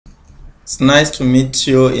It's nice to meet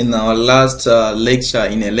you in our last lecture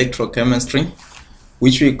in electrochemistry,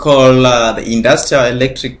 which we call the industrial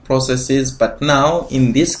electric processes. But now,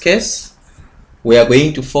 in this case, we are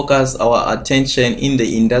going to focus our attention in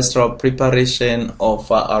the industrial preparation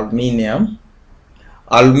of aluminium.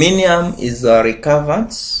 Aluminium is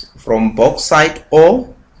recovered from bauxite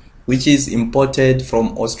ore, which is imported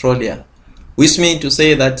from Australia, which means to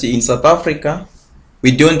say that in South Africa,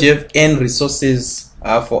 we don't have any resources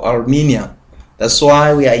for aluminium. That's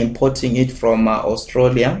why we are importing it from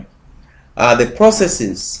Australia. The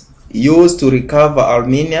processes used to recover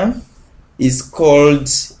aluminium is called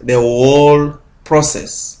the wall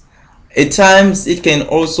process. At times it can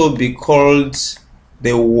also be called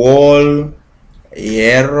the wall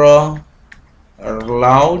Electrolytic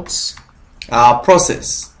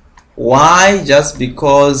process. Why? Just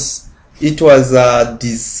because it was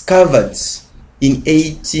discovered in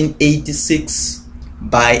 1886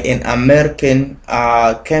 by an American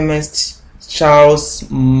chemist, Charles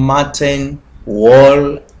Martin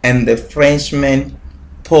Wall, and the Frenchman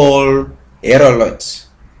Paul Héroult.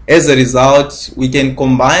 As a result, we can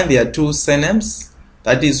combine their two surnames,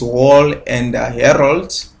 that is Wall and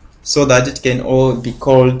Héroult, so that it can all be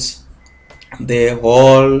called the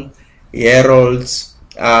Wall Héroult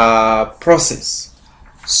process.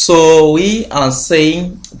 So we are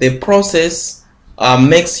saying the process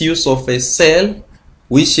makes use of a cell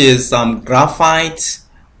which is graphite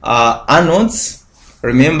anodes.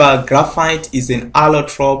 Remember, graphite is an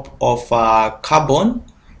allotrope of carbon,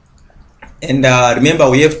 and remember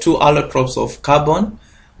we have two allotropes of carbon,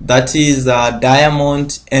 that is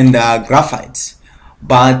diamond and graphite.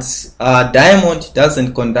 But diamond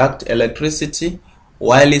doesn't conduct electricity,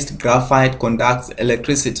 whilst graphite conducts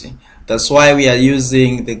electricity. That's why we are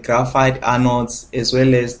using the graphite anodes as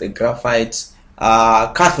well as the graphite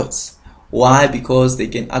cathodes. Why? Because they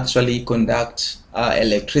can actually conduct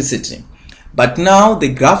electricity. But now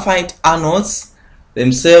the graphite anodes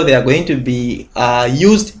themselves, they are going to be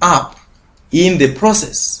used up in the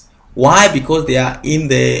process. Why? Because they are in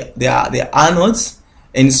the anodes,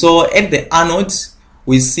 and so at the anodes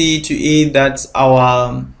we see to it that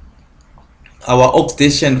our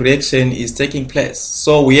oxidation reaction is taking place.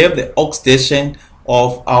 So we have the oxidation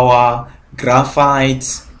of our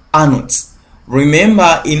graphite anodes.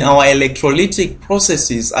 Remember, in our electrolytic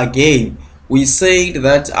processes, again, we said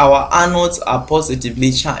that our anodes are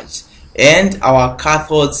positively charged and our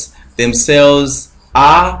cathodes themselves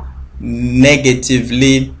are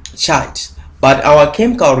negatively charged. But our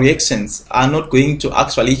chemical reactions are not going to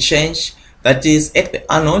actually change. That is, at the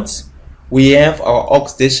anodes, we have our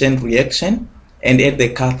oxidation reaction, and at the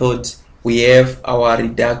cathode, we have our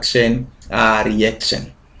reduction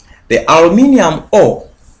reaction. The aluminium ore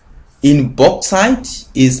in bauxite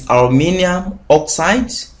is aluminium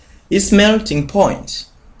oxide. Its melting point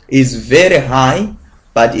is very high,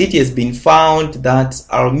 but it has been found that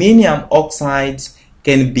aluminium oxide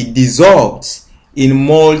can be dissolved in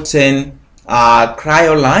molten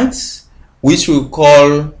cryolites, which we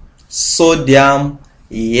call sodium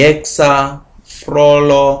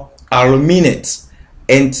hexafluoroaluminate.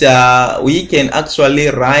 And we can actually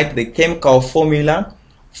write the chemical formula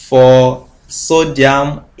for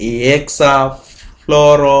sodium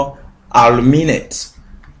hexafluoroaluminate.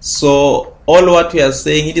 So all what we are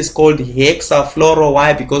saying, it is called hexafluoro.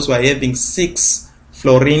 Why? Because we are having 6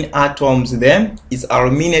 fluorine atoms there. It's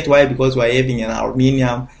aluminate. Why? Because we are having an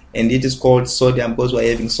aluminium, and it is called sodium because we are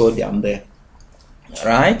having sodium there.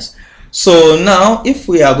 Right? So now if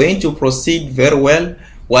we are going to proceed very well,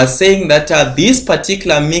 we are saying that this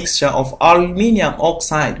particular mixture of aluminium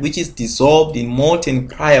oxide, which is dissolved in molten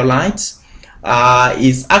cryolites,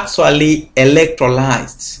 is actually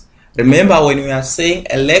electrolyzed. Remember, when we are saying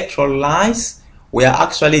electrolyze, we are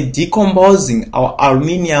actually decomposing our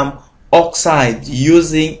aluminium oxide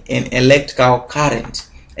using an electrical current,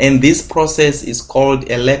 and this process is called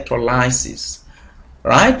electrolysis.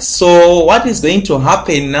 Right? So what is going to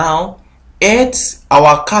happen now at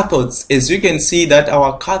our cathodes? As you can see that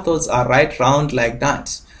our cathodes are right round like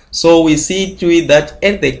that. So we see to it that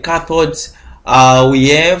at the cathodes we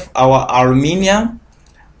have our aluminium.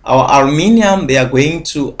 Our aluminium, they are going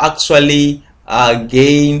to actually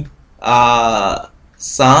gain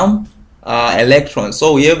some electrons.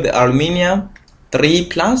 So we have the aluminium 3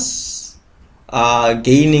 plus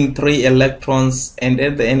gaining 3 electrons, and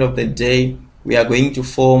at the end of the day we are going to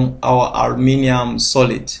form our aluminium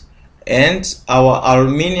solid, and our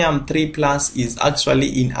aluminium 3 plus is actually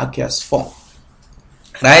in aqueous form.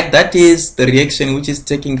 Right? That is the reaction which is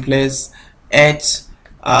taking place at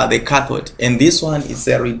the cathode, and this one is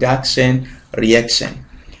a reduction reaction.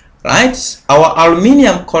 right? Our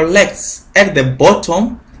aluminium collects at the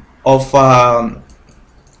bottom of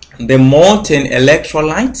the molten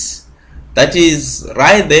electrolyte, that is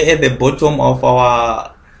right there at the bottom of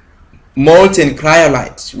our molten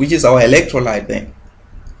cryolite, which is our electrolyte then.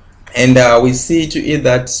 And we see to it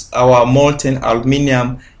that our molten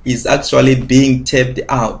aluminium is actually being tapped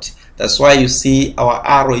out. That's why you see our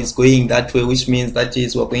arrow is going that way, which means that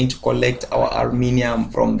is we're going to collect our aluminium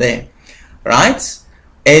from there, right?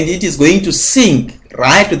 And it is going to sink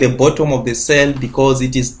right to the bottom of the cell because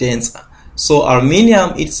it is denser. So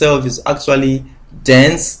aluminium itself is actually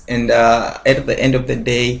dense, and at the end of the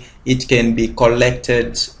day it can be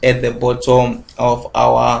collected at the bottom of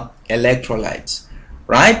our electrolyte,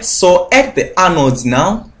 right? So at the anodes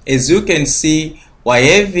now, as you can see,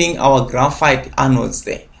 we're having our graphite anodes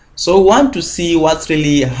there. So we want to see what's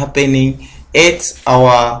really happening at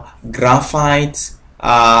our graphite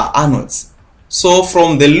anodes. So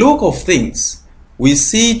from the look of things, we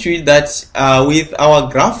see to it that with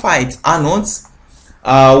our graphite anodes,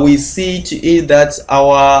 we see to it that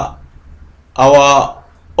our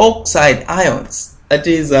oxide ions, that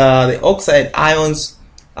is the oxide ions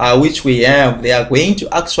which we have, they are going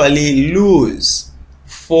to actually lose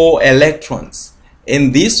 4 electrons,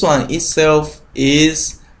 and this one itself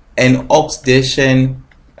is an oxidation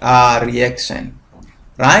reaction,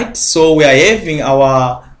 right? So we are having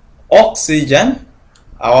our oxygen,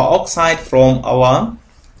 our oxide from our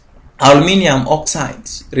aluminium oxide.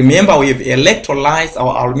 Remember, we have electrolyzed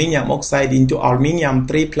our aluminium oxide into aluminium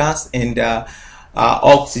 3+ and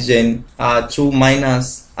oxygen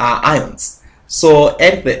 2- ions. So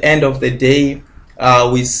at the end of the day,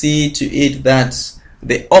 we see to it that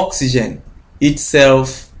the oxygen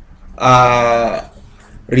itself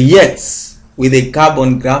reacts with the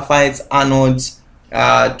carbon graphite anode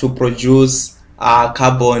to produce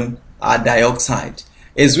carbon dioxide.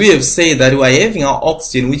 As we have said that we are having our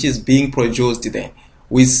oxygen which is being produced there,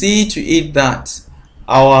 we see to it that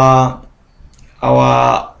our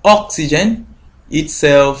oxygen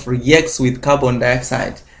itself reacts with carbon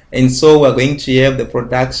dioxide, and so we're going to have the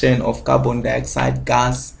production of carbon dioxide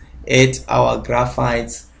gas at our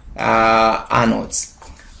graphite anodes.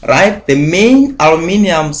 Right, the main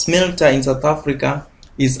aluminium smelter in South Africa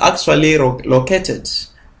is actually located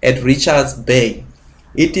at Richards Bay.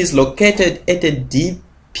 It is located at a deep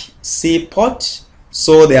sea port,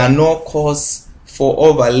 so there are no costs for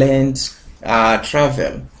overland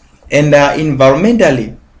travel. And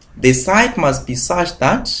environmentally, the site must be such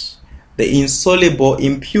that the insoluble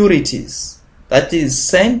impurities, that is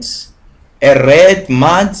sand, a red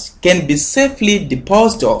mud, can be safely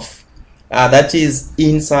disposed of. That is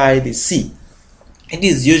inside the sea. It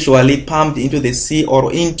is usually pumped into the sea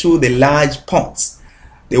or into the large ponds.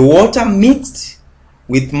 The water mixed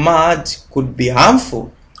with mud could be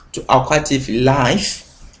harmful to aquatic life.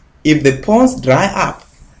 If the ponds dry up,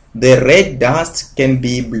 the red dust can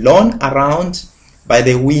be blown around by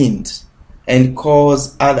the wind and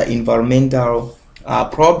cause other environmental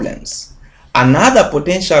problems. Another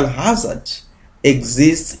potential hazard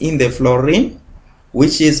exists in the fluorine,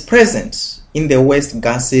 which is present in the waste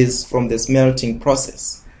gases from the smelting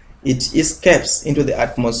process. It escapes into the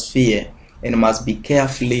atmosphere and must be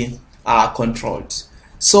carefully controlled.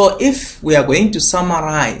 So if we are going to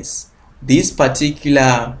summarize this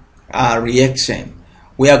particular reaction,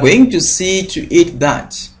 we are going to see to it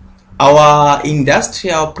that our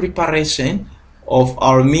industrial preparation of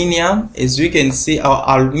aluminium, as we can see, our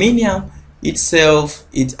aluminium itself,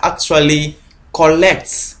 it actually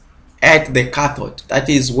collects at the cathode. That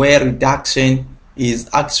is where reduction is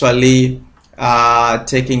actually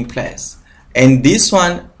taking place, and this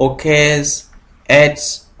one occurs at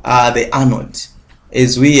the anode,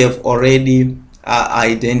 as we have already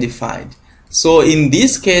identified. So in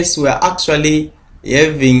this case, we are actually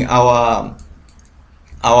having our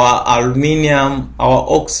aluminium, our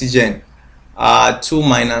oxygen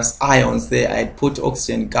 2- ions there. I put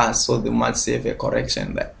oxygen gas, so they must have a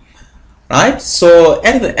correction there. Right, so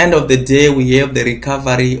at the end of the day, we have the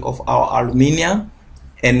recovery of our aluminium,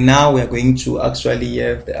 and now we are going to actually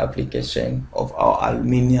have the application of our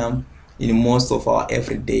aluminium in most of our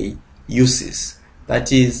everyday uses.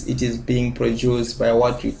 That is, it is being produced by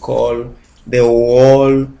what we call the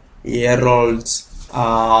Wall-Héroult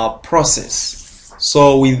process.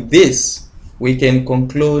 So with this, we can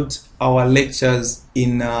conclude our lectures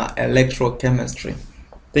in electrochemistry.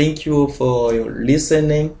 Thank you for your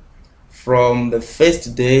listening from the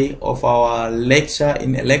first day of our lecture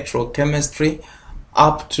in electrochemistry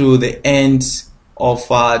up to the end of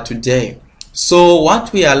today. So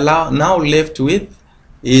what we are now left with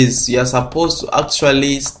is you are supposed to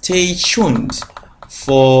actually stay tuned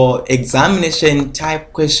for examination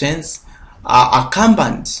type questions are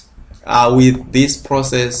accompanied with this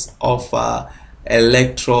process of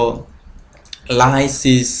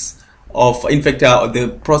electrolysis, of in fact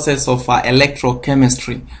the process of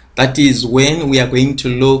electrochemistry. That is when we are going to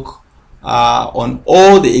look on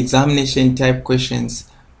all the examination type questions,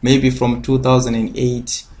 maybe from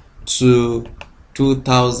 2008 to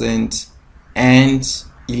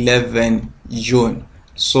 2011 June.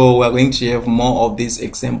 So we're going to have more of these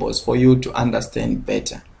examples for you to understand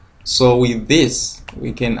better. So with this,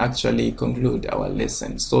 we can actually conclude our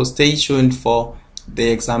lesson. So stay tuned for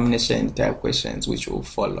the examination type questions which will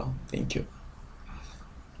follow. Thank you.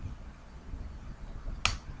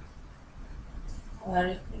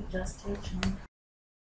 Just stay tuned.